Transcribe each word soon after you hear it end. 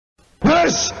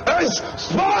This is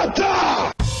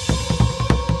Sparta!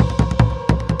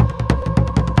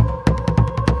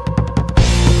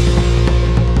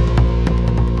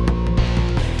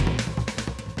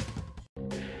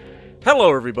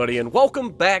 Hello everybody and welcome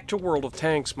back to World of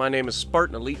Tanks. My name is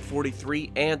Spartan Elite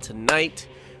 43 and tonight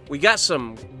we got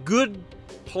some good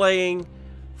playing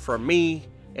from me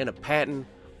and a Patton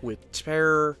with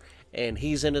Terror, and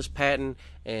he's in his Patton,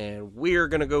 and we're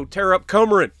gonna go tear up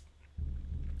Comarin.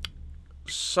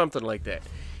 Something like that.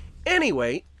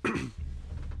 Anyway,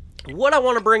 what I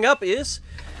want to bring up is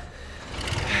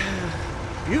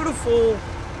beautiful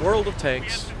World of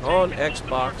Tanks on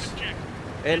Xbox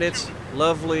and its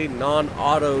lovely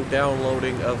non-auto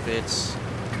downloading of its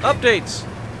updates.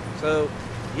 So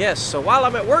yes, so while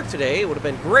I'm at work today, it would have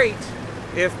been great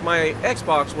if my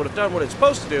Xbox would have done what it's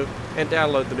supposed to do and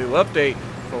download the new update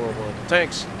for World of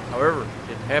Tanks. However, it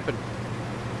didn't happen.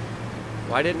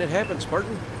 Why didn't it happen,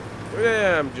 Spartan?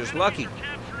 Yeah, I'm just lucky.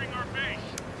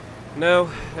 No,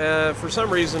 for some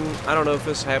reason, I don't know if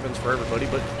this happens for everybody,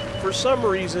 but for some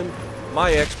reason,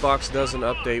 my Xbox doesn't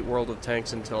update World of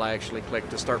Tanks until I actually click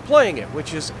to start playing it,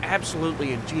 which is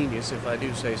absolutely ingenious if I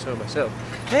do say so myself.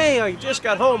 Hey, I just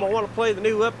got home, I want to play the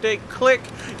new update. Click,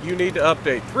 you need to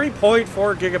update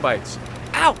 3.4 gigabytes.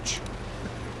 Ouch!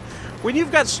 When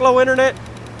you've got slow internet,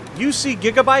 you see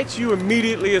gigabytes, you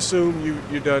immediately assume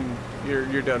you're done for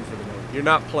the night. You're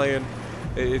not playing.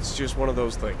 It's just one of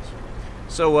those things.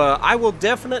 So I will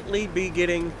definitely be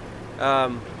getting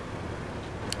the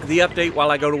update while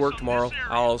I go to work tomorrow.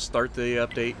 I'll start the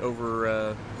update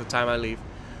over the time I leave.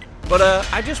 But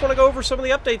I just want to go over some of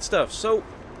the update stuff. So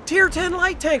Tier 10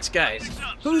 light tanks, guys.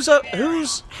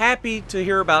 Who's happy to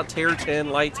hear about Tier 10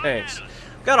 light tanks?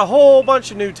 Got a whole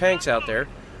bunch of new tanks out there.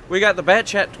 We got the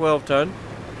Batchat 12 ton,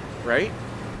 right?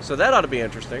 So that ought to be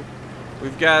interesting.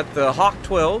 We've got the Hawk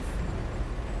 12,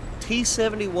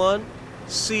 T71,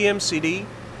 CMCD,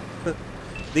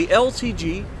 the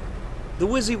LTG, the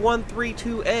Wizzy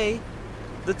 132A,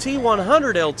 the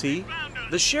T100 LT,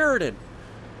 the Sheridan,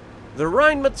 the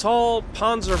Rheinmetall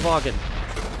Panzerwagen,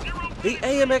 the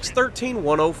AMX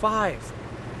 13105,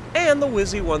 and the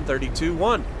Wizzy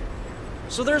 132-1.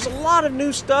 So there's a lot of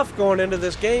new stuff going into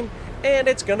this game, and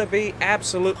it's going to be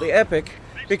absolutely epic,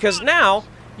 because now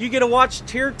you get to watch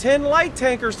Tier 10 light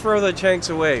tankers throw the tanks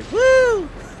away. Woo!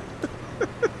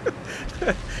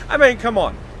 I mean, come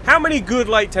on. How many good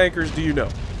light tankers do you know?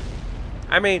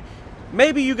 I mean,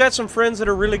 maybe you got some friends that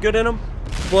are really good in them,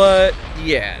 but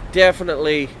yeah,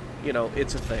 definitely, you know,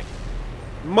 it's a thing.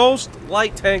 Most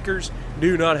light tankers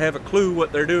do not have a clue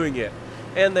what they're doing yet,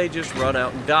 and they just run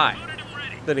out and die.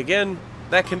 Then again,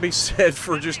 that can be said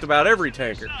for just about every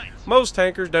tanker. Most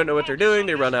tankers don't know what they're doing,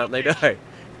 they run out and they die.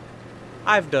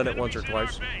 I've done it once or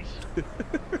twice.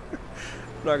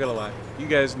 Not gonna lie. You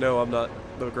guys know I'm not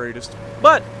the greatest.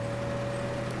 But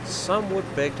some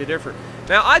would beg to differ.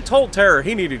 Now, I told Terror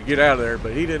he needed to get out of there,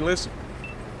 but he didn't listen.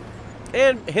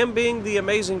 And him being the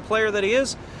amazing player that he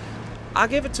is, I'll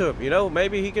give it to him. You know,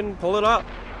 maybe he can pull it up.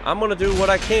 I'm gonna do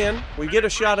what I can. We get a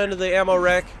shot into the ammo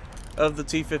rack of the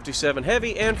T-57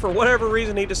 Heavy, and for whatever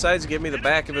reason, he decides to give me the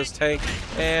back of his tank,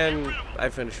 and I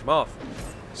finish him off.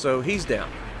 So he's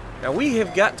down. Now, we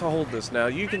have got to hold this now.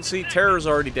 You can see Terror's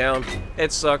already down.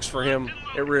 It sucks for him.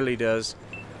 It really does.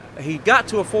 He got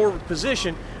to a forward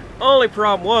position. Only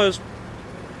problem was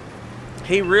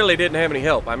he really didn't have any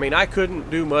help. I mean, I couldn't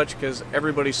do much because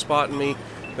everybody's spotting me.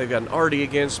 They've got an arty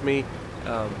against me.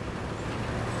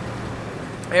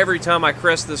 Every time I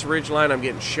crest this ridge line, I'm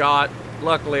getting shot.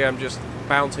 Luckily, I'm just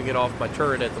bouncing it off my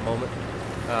turret at the moment.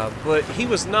 But he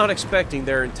was not expecting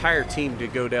their entire team to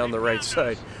go down the right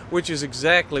side, which is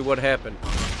exactly what happened.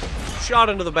 Shot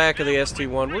into the back of the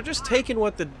ST-1. We're just taking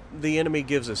what the enemy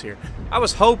gives us here. I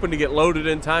was hoping to get loaded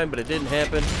in time, but it didn't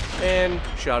happen, and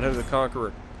shot into the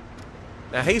Conqueror.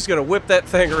 Now, he's going to whip that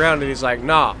thing around, and he's like,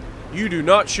 nah, you do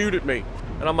not shoot at me.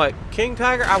 And I'm like, King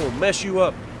Tiger, I will mess you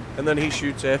up. And then he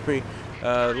shoots at me,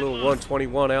 a little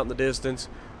 121 out in the distance.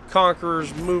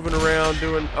 Conqueror's moving around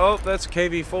doing, oh, that's a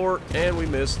KV-4, and we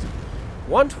missed.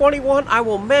 121, I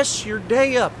will mess your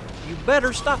day up. You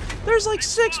better stop. There's like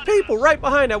 6 people right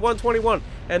behind that 121,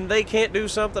 and they can't do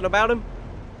something about him.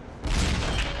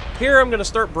 Here I'm going to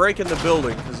start breaking the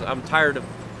building, because I'm tired of...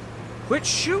 Quit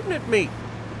shooting at me.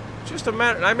 Just a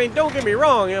matter... I mean, don't get me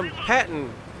wrong, I'm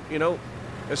Patton, you know,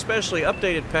 especially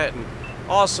updated Patton.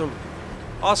 Awesome.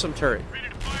 Awesome turret.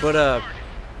 But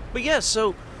yeah,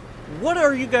 so... what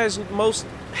are you guys most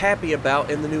happy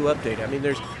about in the new update? I mean,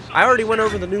 I already went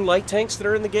over the new light tanks that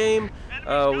are in the game.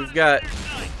 We've got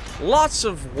lots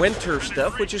of winter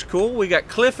stuff, which is cool. We got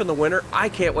Cliff in the winter. I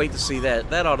can't wait to see that.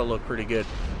 That ought to look pretty good.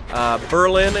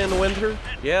 Berlin in the winter.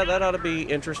 Yeah, that ought to be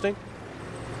interesting.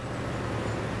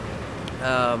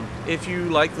 If you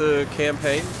like the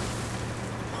campaign,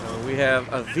 we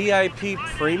have a VIP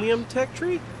premium tech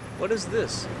tree. What is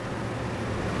this?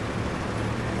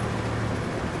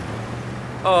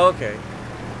 Oh, okay.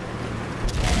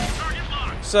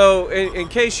 So, in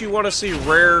case you want to see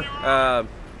rare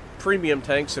premium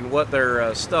tanks and what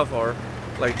their stuff are,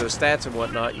 like the stats and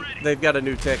whatnot, they've got a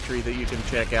new tech tree that you can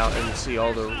check out and see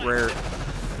all the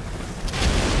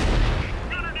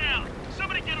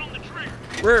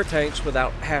rare tanks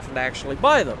without having to actually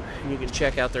buy them. And you can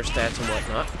check out their stats and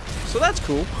whatnot. So that's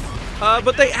cool.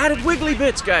 But they added wiggly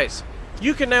bits, guys.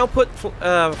 You can now put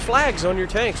flags on your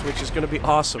tanks, which is going to be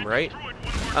awesome, right?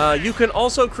 You can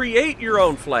also create your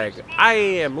own flag. I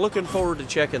am looking forward to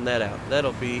checking that out.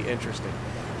 That'll be interesting.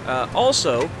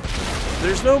 Also,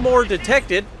 there's no more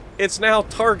detected. It's now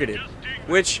targeted.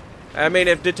 Which, I mean,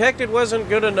 if detected wasn't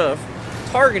good enough,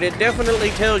 targeted definitely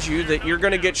tells you that you're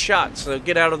going to get shot, so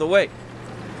get out of the way.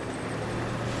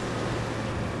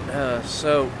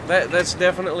 So that's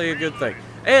definitely a good thing.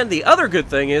 And the other good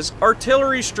thing is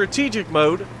artillery strategic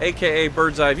mode, aka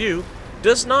bird's eye view,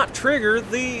 does not trigger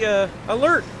the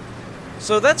alert.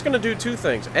 So that's going to do two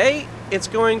things. A, it's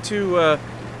going to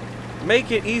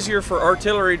make it easier for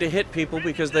artillery to hit people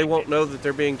because they won't know that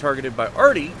they're being targeted by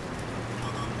arty.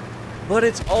 But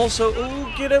it's also,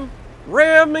 ooh, get him,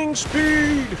 ramming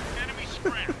speed.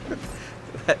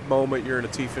 That moment you're in a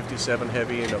T-57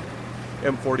 heavy and a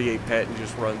M48 Patton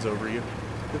just runs over you.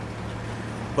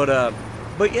 But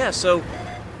yeah, so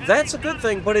that's a good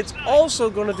thing, but it's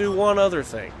also going to do one other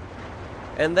thing.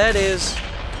 And that is,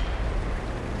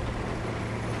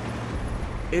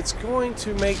 it's going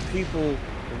to make people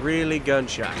really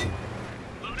gun-shy.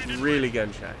 Really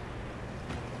gun-shy.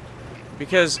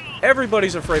 Because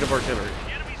everybody's afraid of artillery.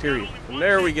 Period. And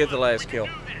there we get the last kill.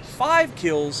 5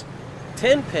 kills,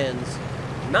 10 pens,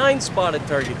 9 spotted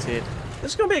targets hit.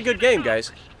 This is going to be a good game,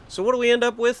 guys. So what do we end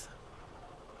up with?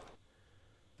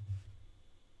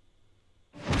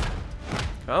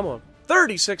 Come on.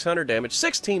 3,600 damage,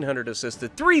 1,600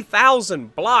 assisted,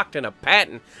 3,000 blocked, and a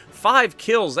Patton. 5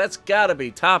 kills. That's got to be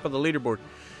top of the leaderboard.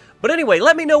 But anyway,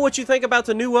 let me know what you think about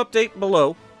the new update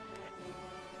below.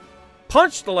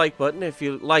 Punch the like button if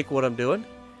you like what I'm doing.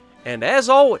 And as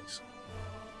always,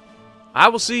 I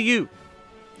will see you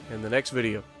in the next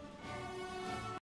video.